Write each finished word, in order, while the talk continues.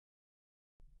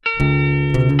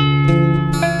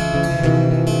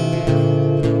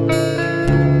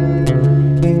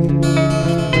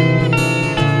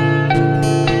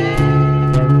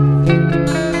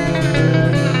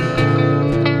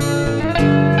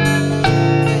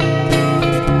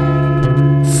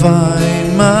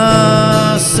find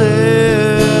myself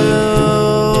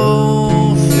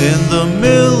in the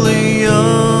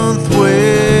millionth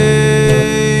way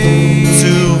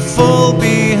to fall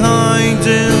behind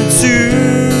into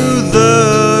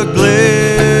the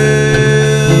glare.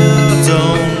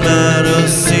 Don't matter,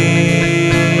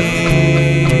 see,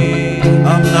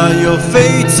 I'm not your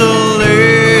fatalist.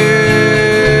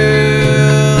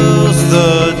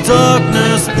 The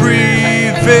darkness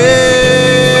prevails.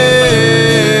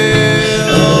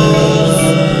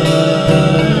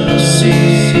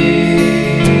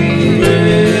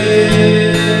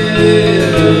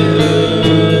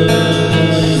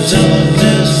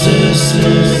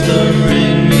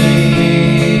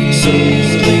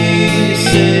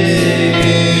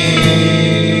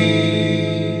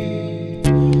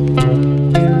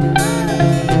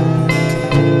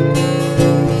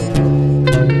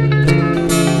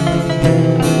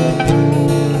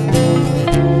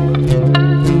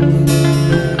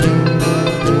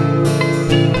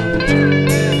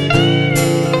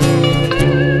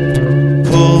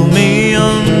 Pull me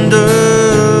under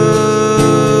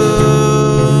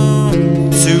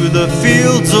to the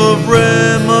fields of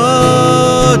remedy,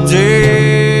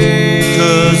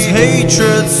 'cause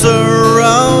hatred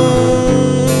surrounds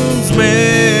me.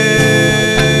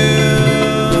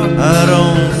 I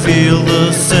don't feel the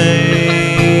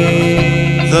same.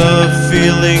 The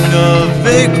feeling of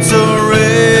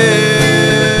victory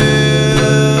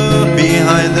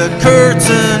behind the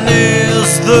curtain is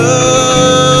the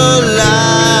light,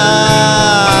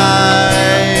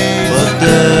 but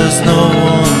there's no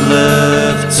one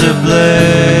left to blame.